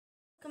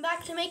welcome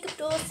back to Makeup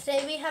Duels.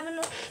 Today we have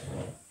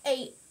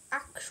a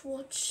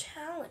actual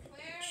challenge.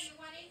 Where you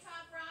want a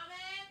top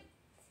ramen?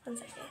 1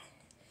 second.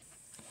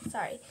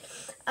 Sorry.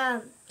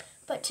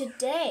 But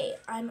today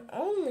I'm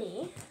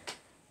only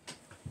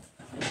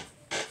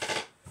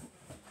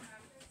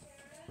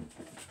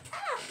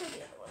where'd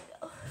the other one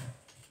go?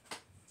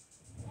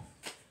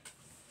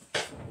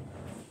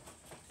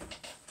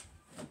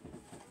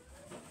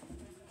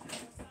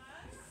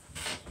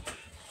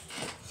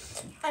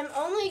 I'm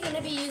only going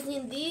to be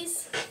using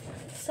these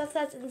stuff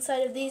that's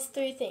inside of these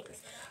 3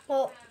 things.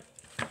 Well,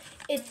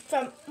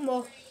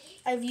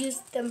 I've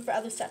used them for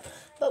other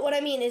stuff. But what I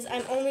mean is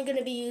I'm only going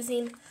to be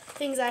using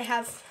things I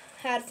have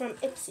had from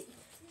IPSY.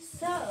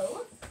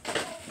 So,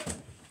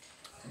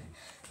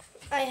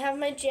 I have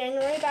my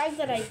January bag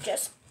that I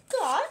just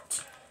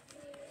got.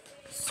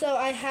 So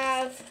I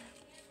have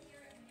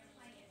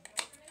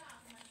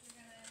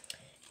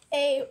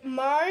a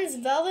Mars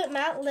Velvet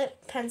Matte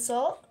Lip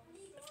Pencil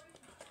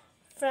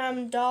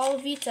from Doll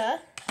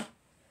Vita.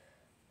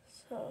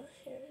 So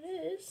here it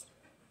is.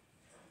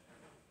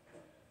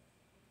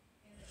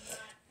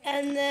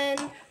 And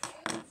then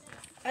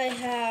I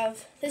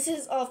have, this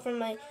is all from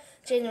my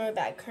January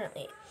bag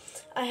currently.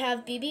 I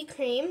have BB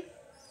Cream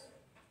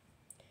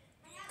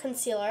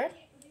Concealer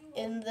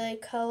in the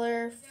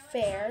color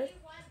Fair.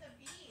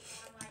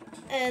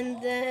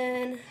 And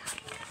then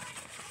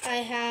I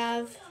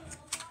have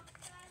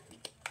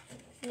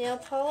nail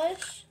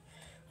polish,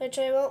 which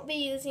I won't be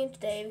using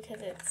today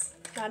because it's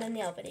not a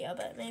nail video,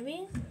 but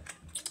maybe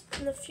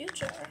in the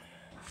future.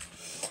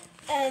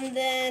 And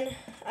then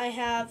I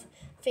have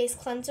face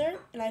cleanser,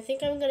 and I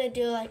think I'm going to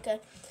do like a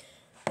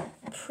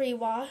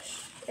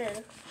pre-wash,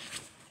 or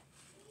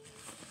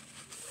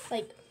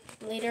like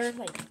later,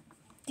 like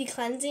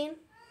de-cleansing.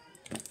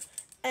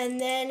 And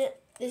then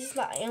this is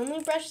my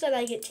only brush that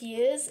I get to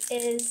use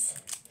is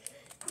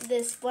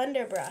this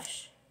blender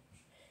brush.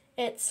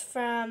 It's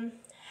from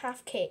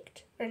Half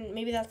Caked, or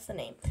maybe that's the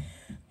name.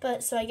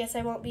 But so I guess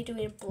I won't be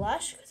doing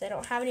blush because I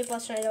don't have any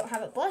blush and I don't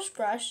have a blush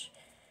brush.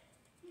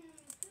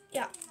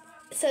 Yeah.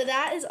 So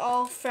that is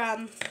all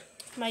from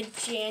my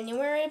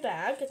January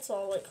bag. It's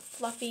all like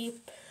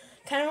fluffy.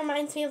 Kind of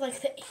reminds me of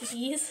like the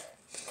 80s.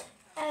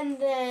 And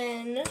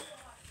then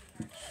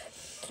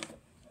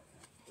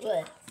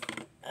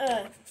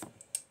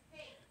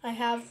I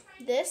have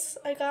this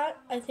I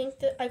think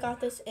that I got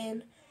this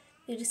in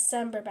the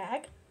December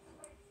bag.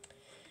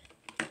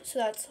 So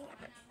that's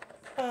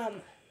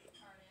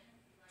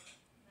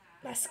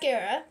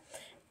mascara.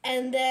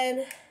 And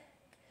then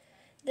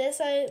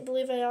this I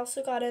believe I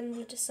also got in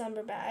the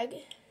December bag.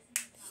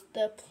 It's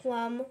the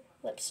Plum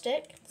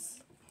lipstick.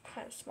 It's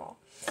kind of small.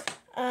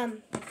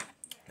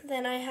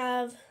 Then I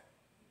have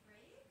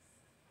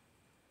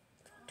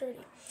dirty.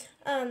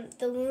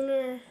 The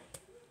Lunar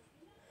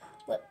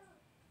lip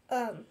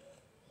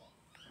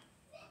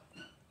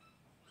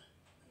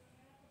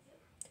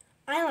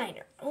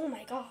eyeliner. Oh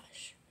my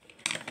gosh.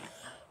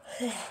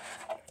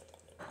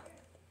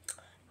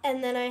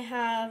 And then I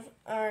have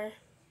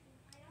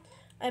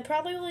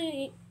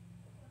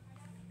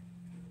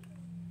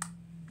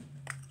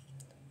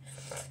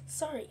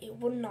sorry, it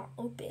would not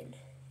open.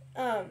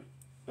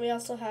 We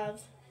also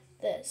have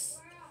this.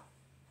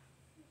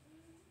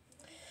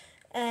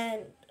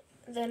 And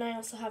then I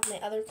also have my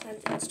other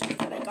cleansing stuff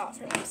that I got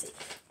from IPSY.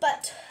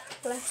 But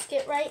let's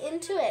get right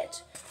into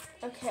it.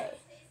 Okay.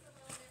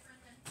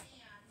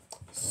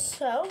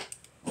 So,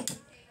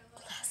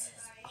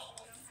 glasses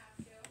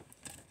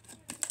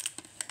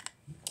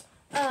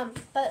off.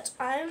 But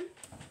I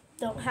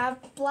don't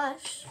have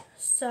blush,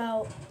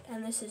 so,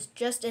 and this is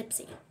just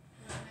IPSY.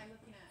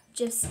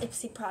 Just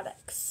IPSY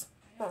products.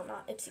 Well,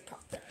 not IPSY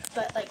products,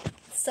 but like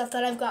stuff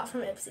that I've got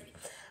from IPSY.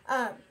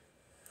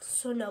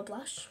 So no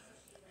blush,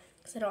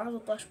 because I don't have a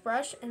blush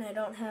brush and I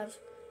don't have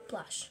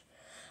blush.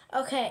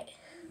 Okay,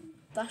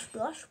 blush.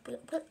 Sorry, my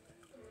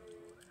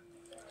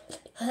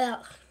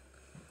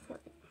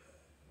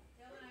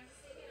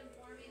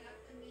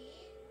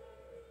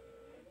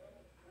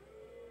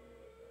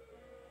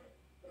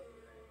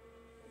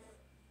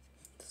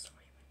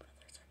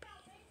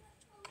brothers are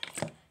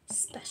being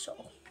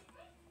special.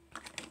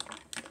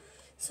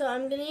 So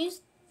I'm going to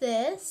use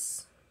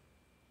this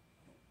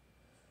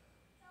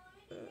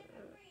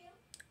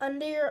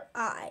under your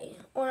eye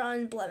or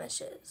on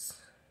blemishes.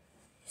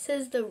 It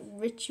says the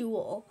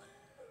Ritual.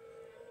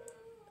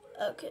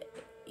 Okay,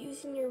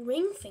 using your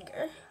ring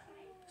finger.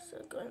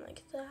 So going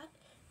like that,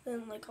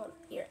 then like on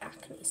your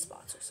acne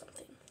spots or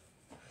something.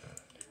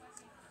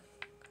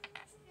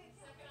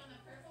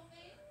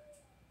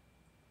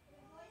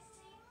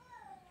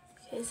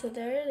 Okay, so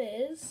there it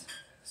is.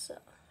 So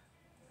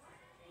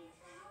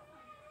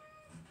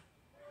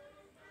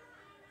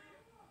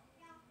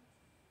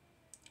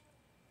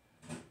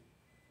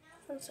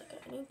 1 second,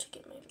 I need to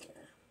get my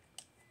mirror.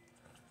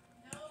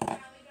 No, Callie,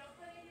 don't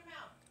put it in your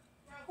mouth.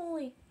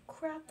 Holy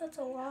crap, that's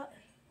a lot.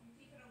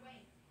 Keep it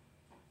away.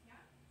 Yeah?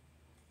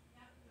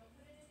 Yeah, don't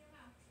put it in your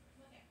mouth.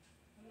 Look it.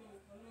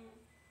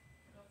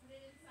 Don't put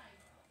it inside.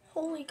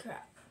 Holy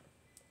crap.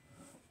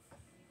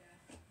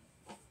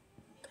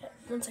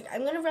 One second.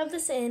 I'm gonna rub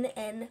this in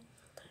and.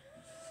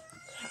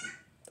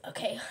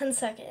 Okay, 1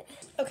 second.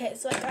 Okay,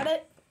 so I got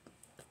it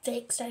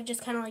fixed. I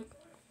just kind of like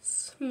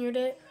smeared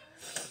it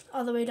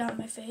all the way down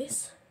my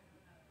face.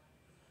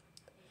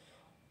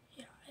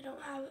 Yeah, I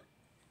don't have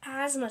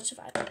as much of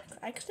I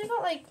actually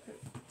got like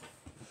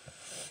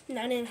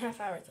 9.5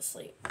 hours of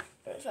sleep.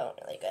 It felt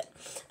really good.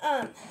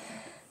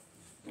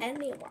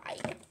 Anyway.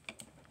 Okay,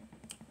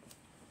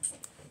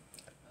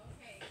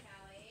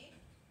 Callie.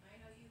 I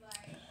know you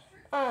like.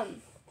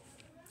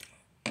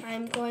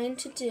 I'm going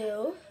to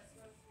do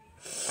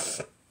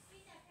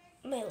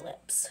my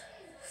lips.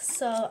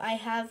 So I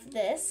have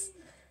this.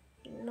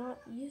 Not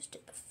used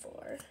it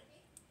before.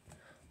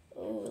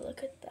 Oh,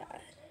 look at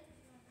that.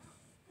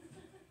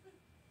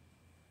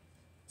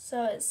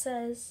 So it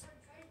says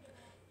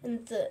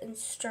in the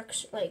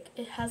instruction, like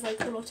it has like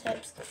little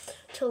tips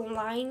to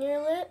line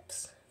your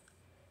lips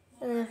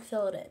and then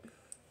fill it in.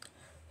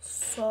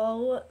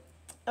 So,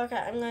 okay,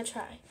 I'm gonna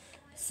try.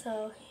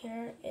 So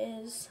here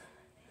is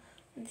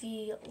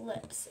the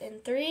lips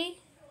in 3,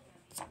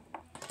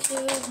 2,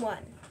 1.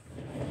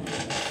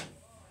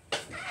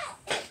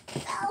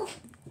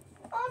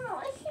 Oh no,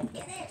 I can't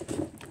get it.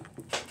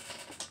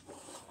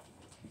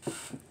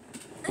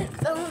 It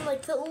fell in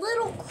like the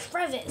little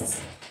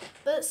crevice.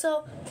 But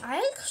so I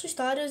actually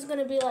thought it was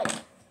gonna be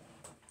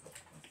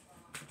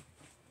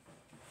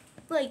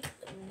like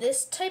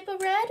this type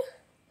of red.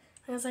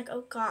 I was like,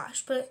 oh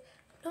gosh, but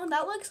no,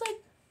 that looks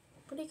like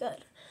pretty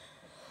good.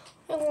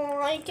 I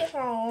like it a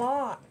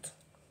lot.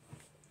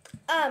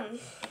 I'm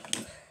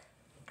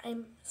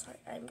sorry,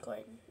 I'm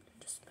going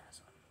into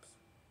spasms.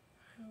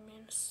 I'm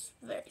being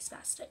very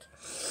spastic.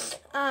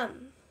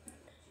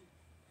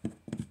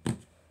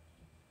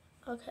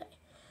 Okay,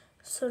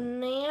 so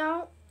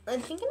now I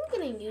think I'm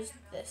gonna use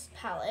this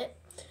palette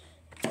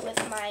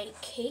with my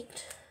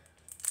caked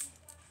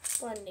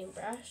blending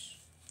brush.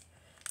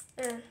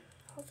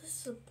 Oh,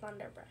 this is a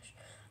blender brush.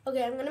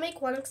 Okay, I'm gonna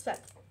make one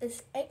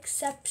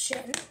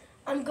exception.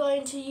 I'm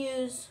going to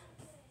use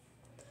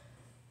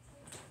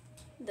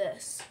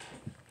this.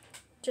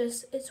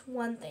 Just, it's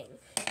one thing.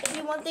 It'd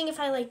be one thing if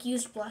I like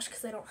used blush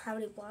because I don't have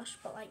any blush,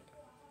 but like,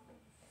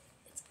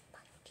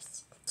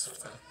 it's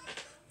just.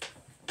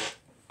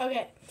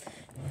 Okay,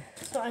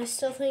 so I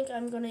still think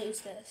I'm gonna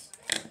use this.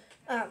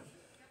 But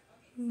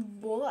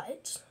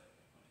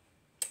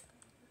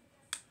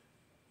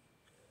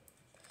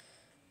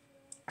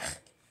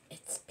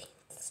it's being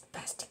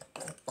spastic.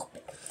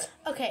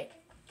 Okay,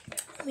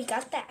 we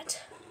got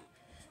that.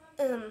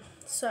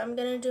 So I'm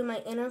gonna do my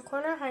inner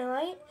corner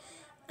highlight,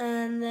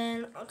 and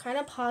then I'll kind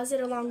of pause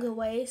it along the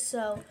way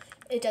so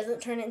it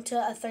doesn't turn into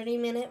a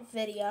 30-minute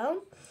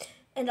video,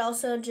 and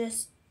also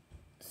just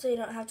so you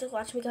don't have to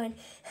watch me going,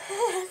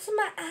 that's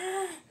my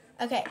eye.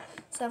 Okay,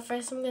 so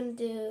first I'm gonna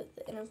do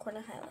the inner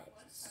corner highlight.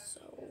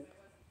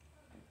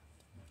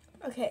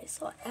 Okay,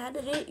 so I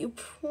added it. You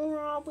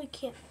probably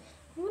can't.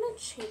 I'm gonna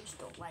change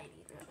the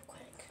lighting real quick.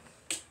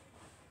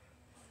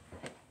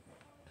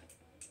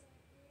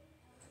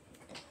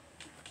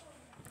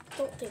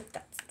 Don't think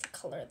that's the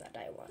color that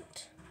I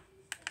want.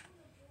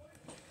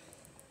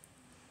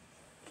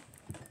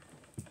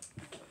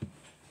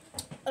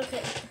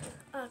 Okay.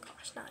 Oh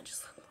gosh, now I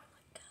just look more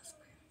like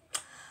Casper.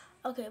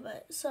 Okay,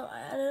 but so I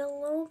added a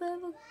little bit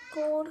of a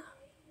gold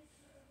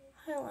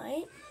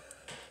highlight.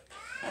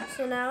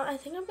 So now I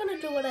think I'm gonna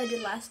do what I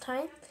did last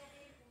time.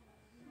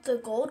 The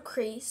gold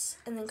crease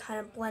and then kind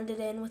of blend it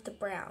in with the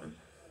brown.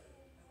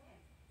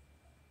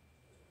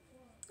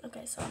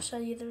 Okay, so I'll show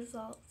you the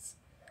results.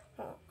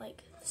 Well,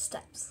 like the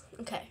steps.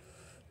 Okay.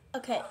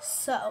 Okay,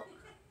 so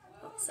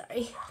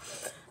sorry.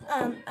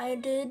 I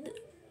did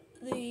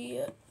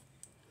the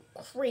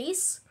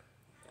crease.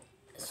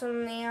 So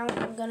now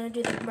I'm gonna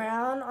do the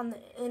brown on the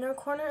inner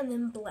corner and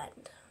then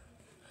blend.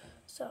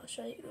 So I'll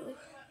show you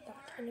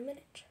that in a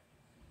minute.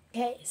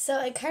 Okay, so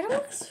it kind of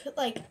looks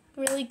like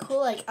really cool,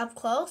 like up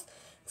close.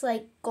 It's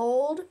like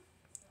gold,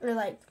 or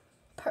like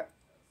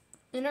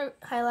inner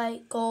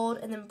highlight, gold,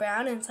 and then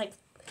brown, and it's like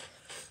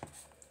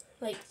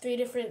 3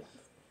 different.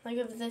 Like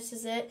if this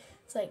is it,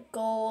 it's like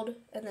gold,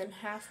 and then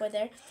halfway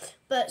there.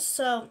 But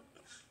so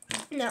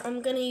now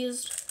I'm gonna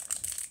use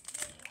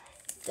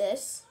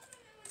this,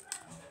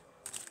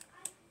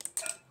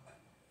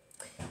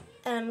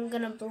 and I'm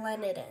gonna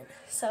blend it in.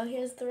 So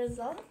here's the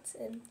results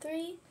in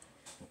 3,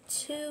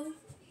 2,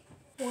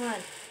 1.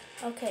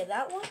 Okay,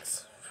 that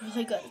looks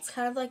really good. It's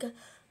kind of like a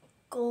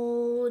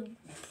gold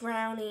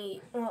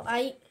brownie. Well,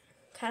 I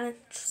kind of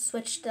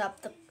switched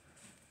up the.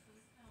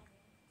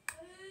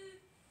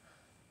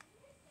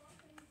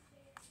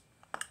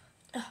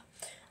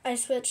 I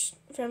switched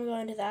from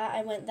going to that.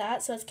 I went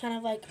that, so it's kind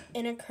of like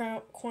inner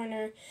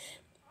corner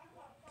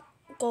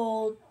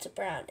gold to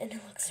brown, and it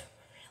looks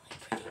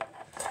really pretty.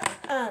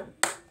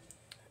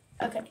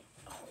 Okay.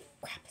 Holy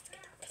crap, it's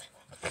getting really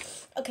long.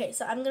 Okay,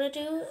 so I'm gonna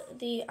do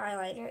the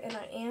eyeliner, and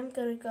I am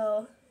gonna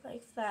go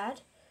like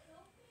that.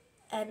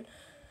 And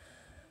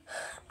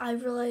I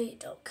really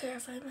don't care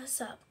if I mess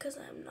up because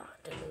I'm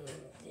not doing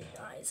the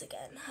eyes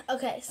again.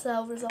 Okay,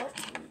 so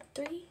results in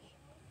 3,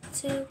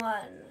 2,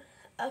 1.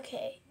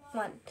 Okay,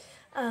 one.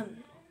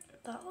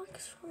 That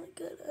looks really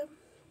good.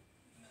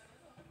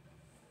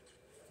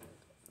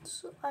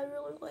 So I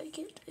really like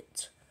it.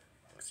 It's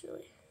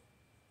really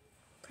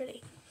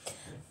pretty.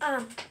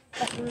 But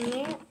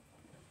now,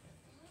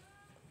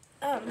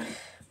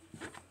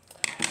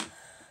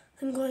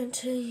 I'm going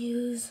to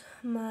use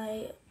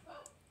my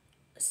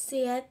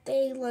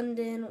Siete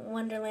London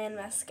Wonderland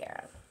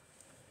mascara.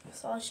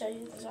 So I'll show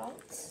you the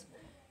results.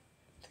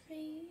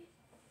 3,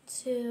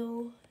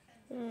 2,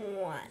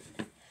 1.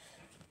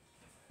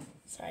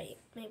 Sorry,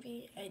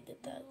 maybe I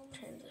did that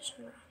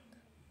transition wrong.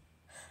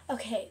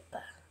 Okay,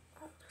 but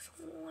there's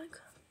some like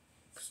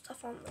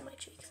stuff on my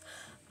cheeks.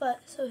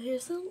 But so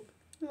here's the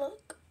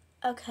look.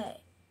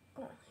 Okay.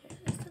 Oh,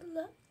 here's the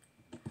look.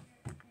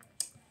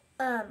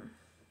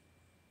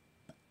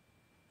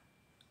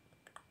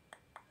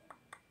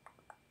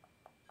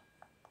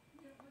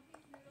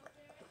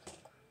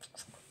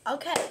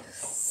 Okay,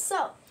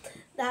 so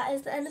that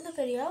is the end of the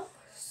video.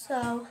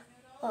 So,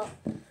 well,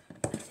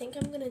 I think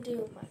I'm gonna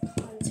do my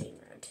cleansing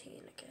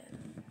routine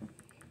again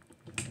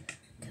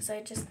because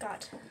I just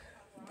got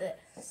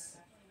this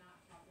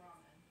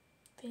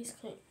face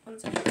cream. One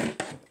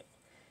second.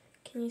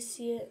 Can you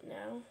see it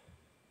now?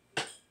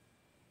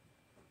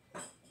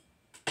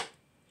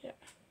 Yeah.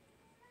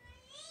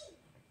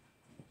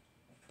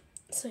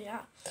 So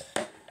yeah.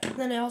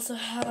 Then I also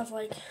have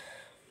like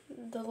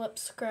the lip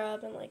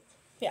scrub and like.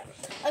 Yeah.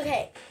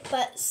 Okay,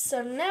 but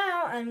so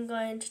now I'm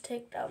going to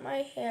take down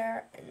my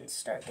hair and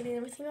start getting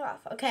everything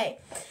off. Okay,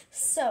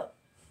 so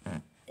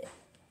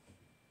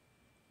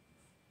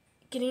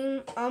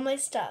getting all my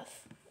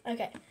stuff.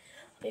 Okay,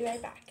 I'll be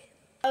right back.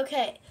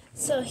 Okay,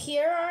 so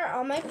here are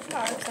all my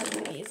products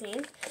I'm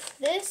using.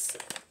 This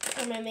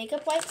are my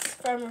makeup wipes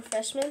from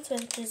Refreshments,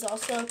 which is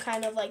also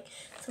kind of like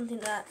something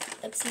that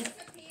IPSY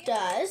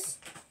does.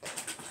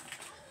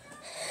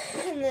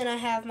 And then I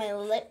have my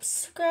lip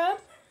scrub.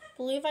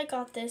 I believe I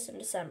got this in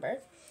December.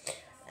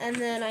 And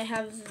then I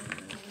have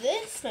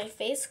this, my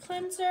face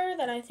cleanser,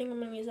 that I think I'm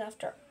going to use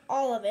after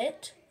all of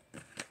it.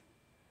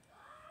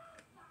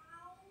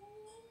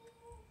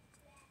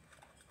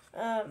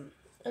 And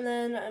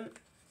then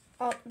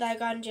that I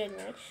got in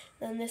January.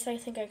 Then this I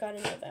think I got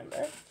in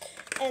November.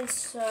 And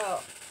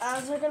so,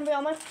 those are going to be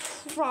all my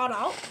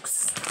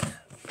products.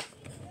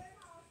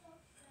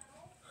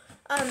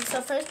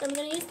 So first I'm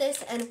going to use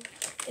this, and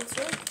it's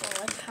really cool,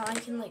 like how I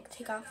can like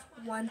take off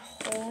one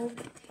whole,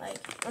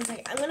 like, one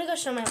second. I'm going to go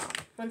show my mom.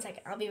 One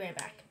second, I'll be right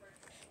back.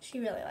 She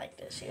really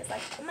liked it. She was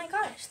like, oh my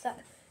gosh, is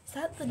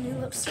that the new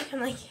lipstick? I'm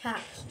like, yeah.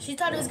 She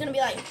thought it was going to be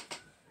like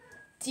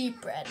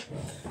deep red,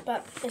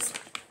 but it's,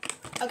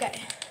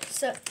 okay.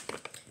 So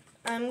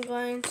I'm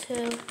going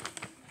to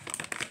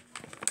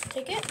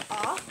take it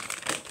off.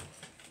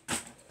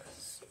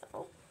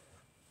 So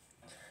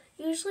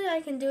usually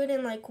I can do it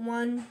in like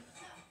one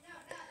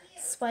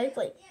swipe.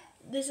 Like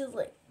this is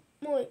like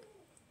more like,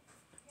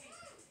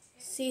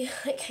 see,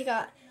 like I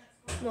got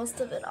most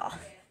of it off.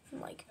 I'm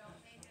like,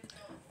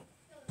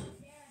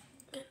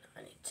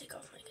 I need to take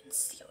off my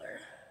concealer.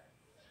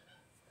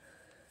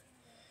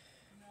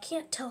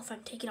 Can't tell if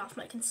I'm taking off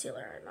my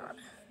concealer or not.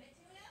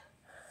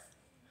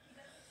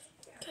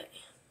 Okay.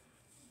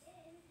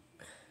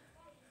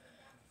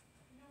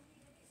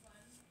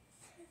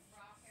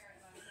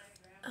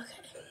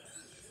 Okay.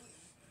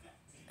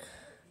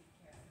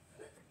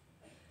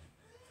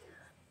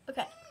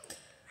 Okay.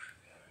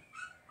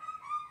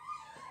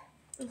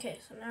 Okay,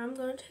 so now I'm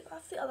going to take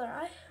off the other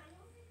eye.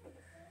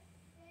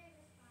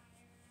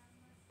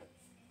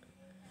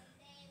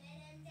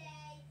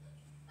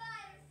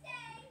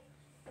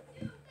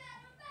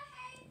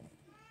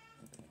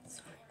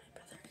 Sorry, my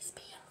brother is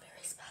being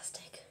very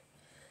spastic.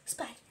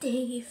 Spike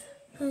Dave.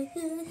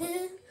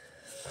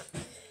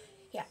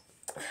 Yeah,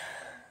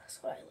 that's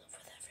what I live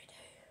with every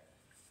day.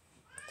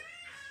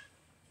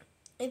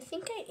 I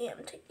think I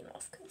am taking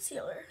off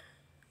concealer.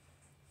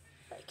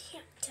 I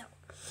can't tell.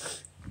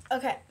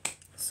 Okay,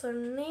 so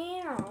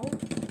now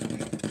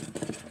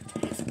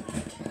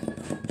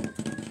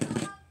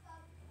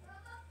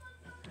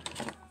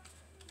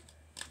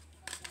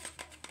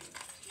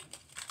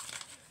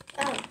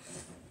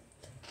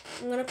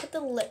I'm gonna put the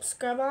lip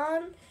scrub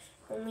on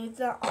and leave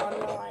that on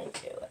while I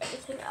do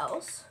everything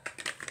else.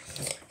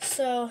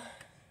 So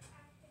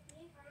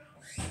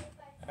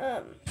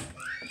I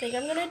think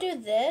I'm gonna do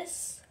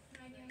this,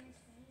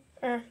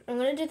 or I'm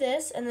gonna do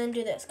this and then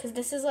do this, because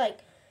this is like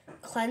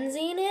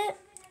cleansing it,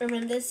 and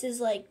then this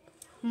is like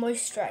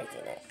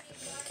moisturizing it.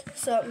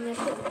 So I'm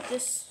gonna put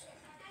this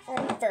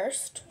on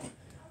first.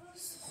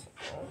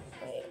 So,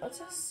 wait, what's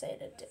it say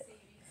to do?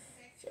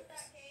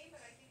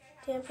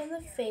 Dampen the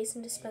face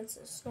and dispense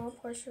a small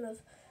portion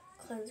of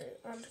cleanser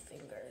onto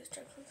fingers.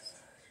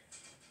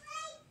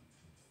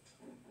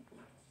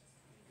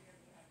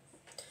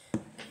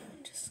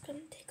 I'm just going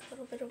to take a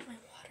little bit of my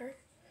water.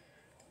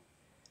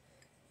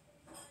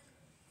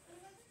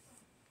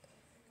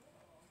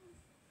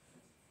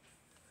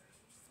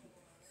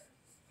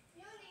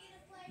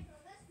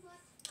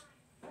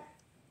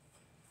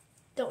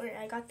 Don't worry,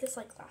 I got this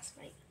like last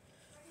night.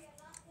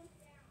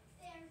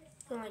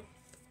 Like,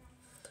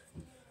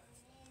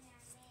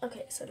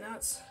 okay, so now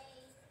it's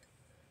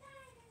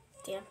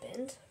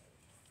dampened.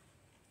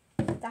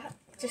 That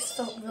just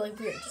felt really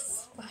weird,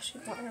 just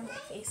splashing water on my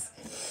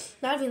face.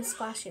 Not even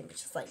splashing, but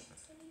just like,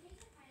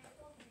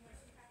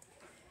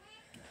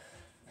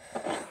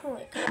 oh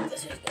my god,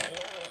 this is getting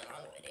a really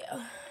long video.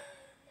 Oh,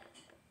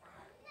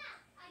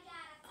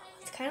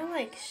 it's kind of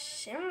like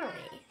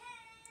shimmery.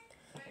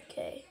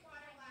 Okay.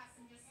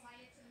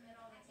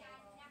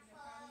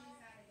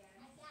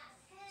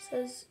 It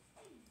says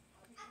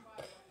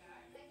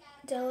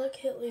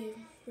delicately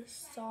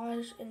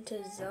massage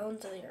into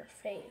zones of your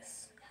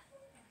face.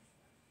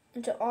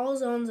 Into all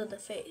zones of the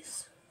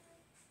face.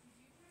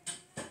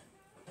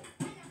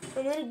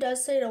 And then it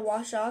does say to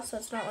wash off, so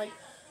it's not like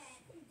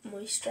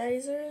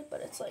moisturizer,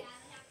 but it's like,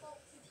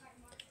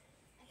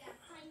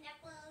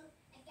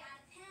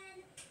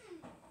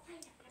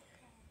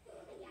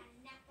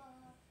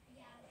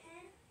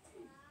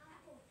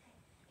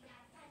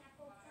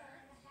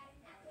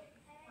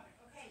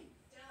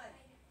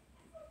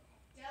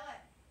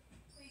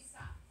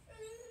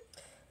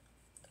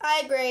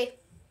 I agree.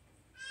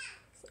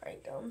 Sorry,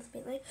 Dylan's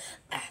being like,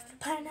 apple,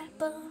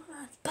 pineapple,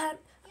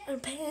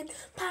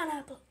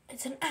 pineapple.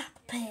 It's an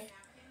apple pen.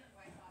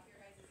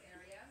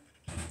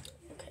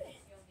 Okay.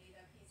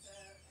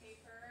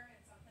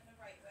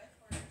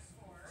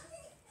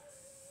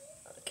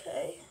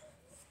 Okay.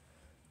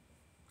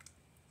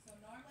 So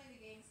normally the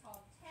game's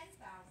called 10,000,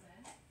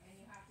 and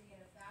you have to get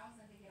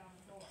 1,000 to get on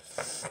the board.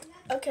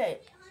 Okay.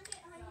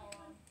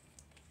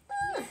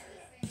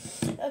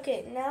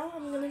 Okay, now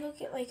I'm gonna go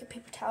get like a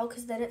paper towel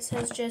because then it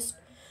says just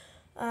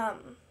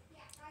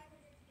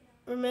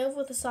remove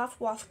with a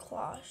soft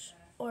washcloth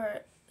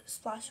or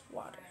splash of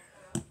water.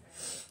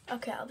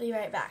 Okay, I'll be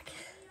right back.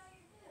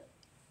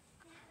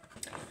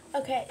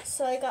 Okay,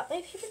 so I got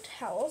my paper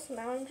towels.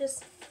 Now I'm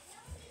just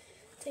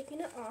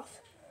taking it off.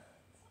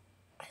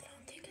 I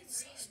don't think it's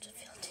supposed to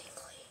feel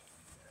tingly.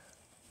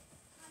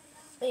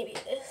 Maybe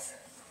it is.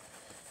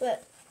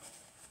 But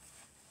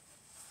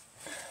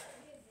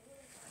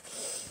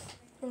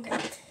okay.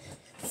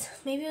 So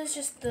maybe it was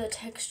just the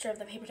texture of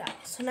the paper towel.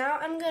 So now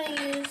I'm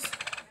gonna use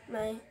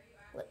my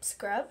lip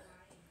scrub.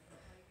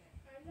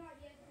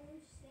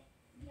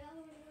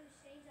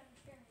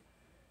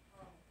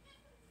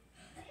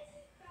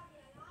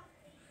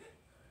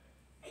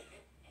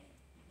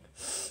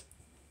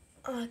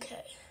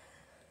 Okay.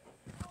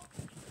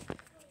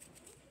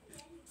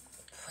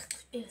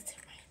 It's in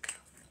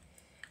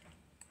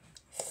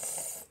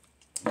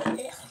my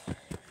mouth.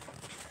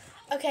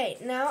 Okay,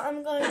 now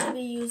I'm going to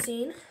be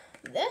using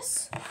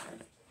this.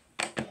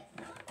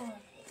 Oh,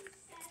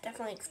 it's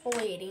definitely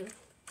exfoliating.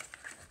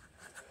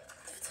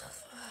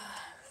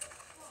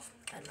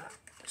 I'm not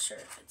sure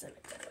if it's in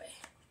a good way.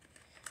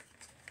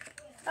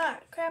 Ah,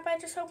 crap, I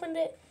just opened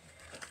it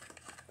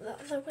the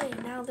other way.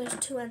 Now there's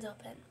two ends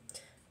open.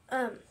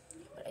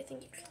 But I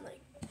think you can,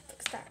 like,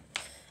 fix that.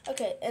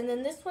 Okay, and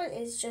then this one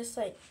is just,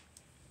 like,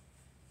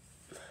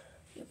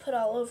 you put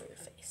all over your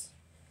face.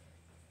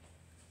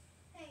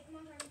 Hey, come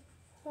on, Harvey.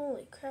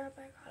 Holy crap,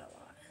 I got a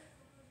lot.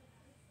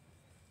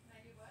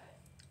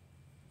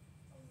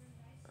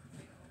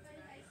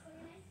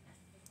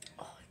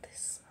 Oh,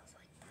 this smells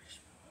like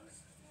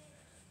marshmallows.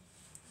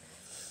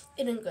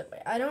 In a good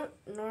way. I don't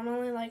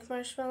normally like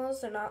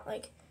marshmallows. They're not,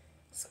 like,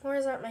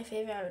 s'mores aren't my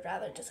favorite. I would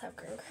rather just have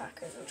graham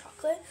crackers and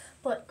chocolate.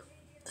 But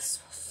this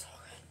smells so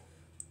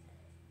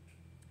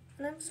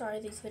good. And I'm sorry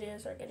these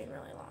videos are getting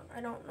really long.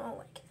 I don't know,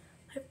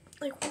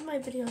 like one of my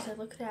videos I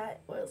looked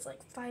at was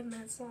like 5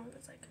 minutes long.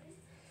 It's like,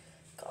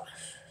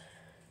 gosh.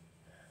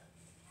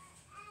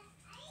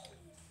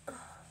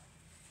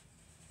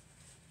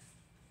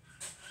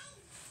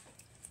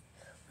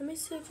 Let me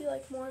see if you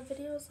like more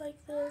videos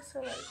like this,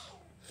 or like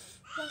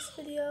less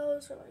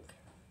videos, or like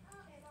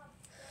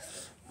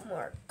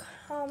more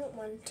comment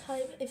one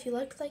type. If you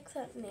liked like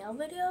that nail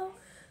video,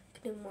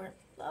 you can do more of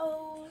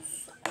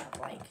those. I have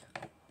like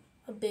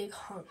a big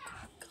hunk,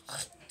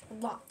 a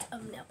lot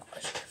of nail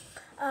polish.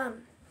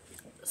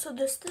 So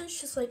this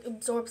just like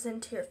absorbs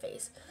into your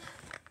face,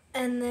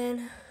 and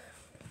then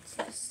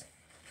just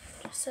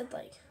said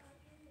like.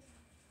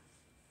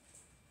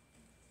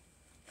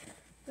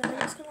 Now I'm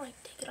just gonna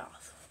like take it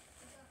off.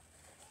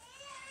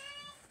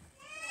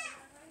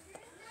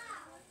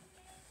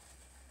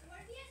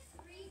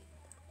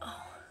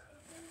 Oh.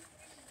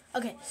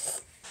 Okay.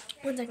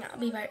 One second, I'll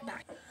be right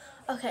back.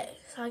 Okay,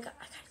 so I kind of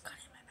got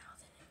it in my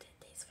mouth and it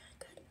didn't taste very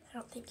good. I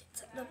don't think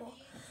it's edible.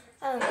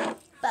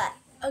 But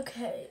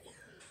okay.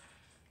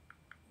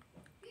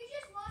 You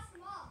just lost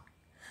them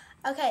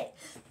all. Okay.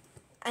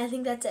 I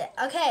think that's it.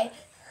 Okay.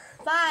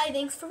 Bye.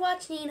 Thanks for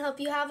watching. Hope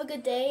you have a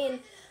good day and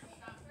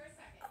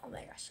oh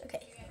my gosh.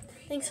 Okay.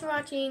 Thanks for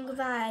watching.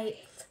 Goodbye.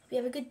 Hope you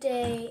have a good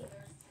day.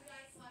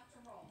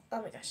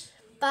 Oh my gosh.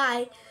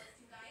 Bye.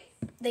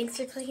 Thanks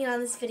for clicking on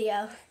this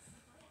video.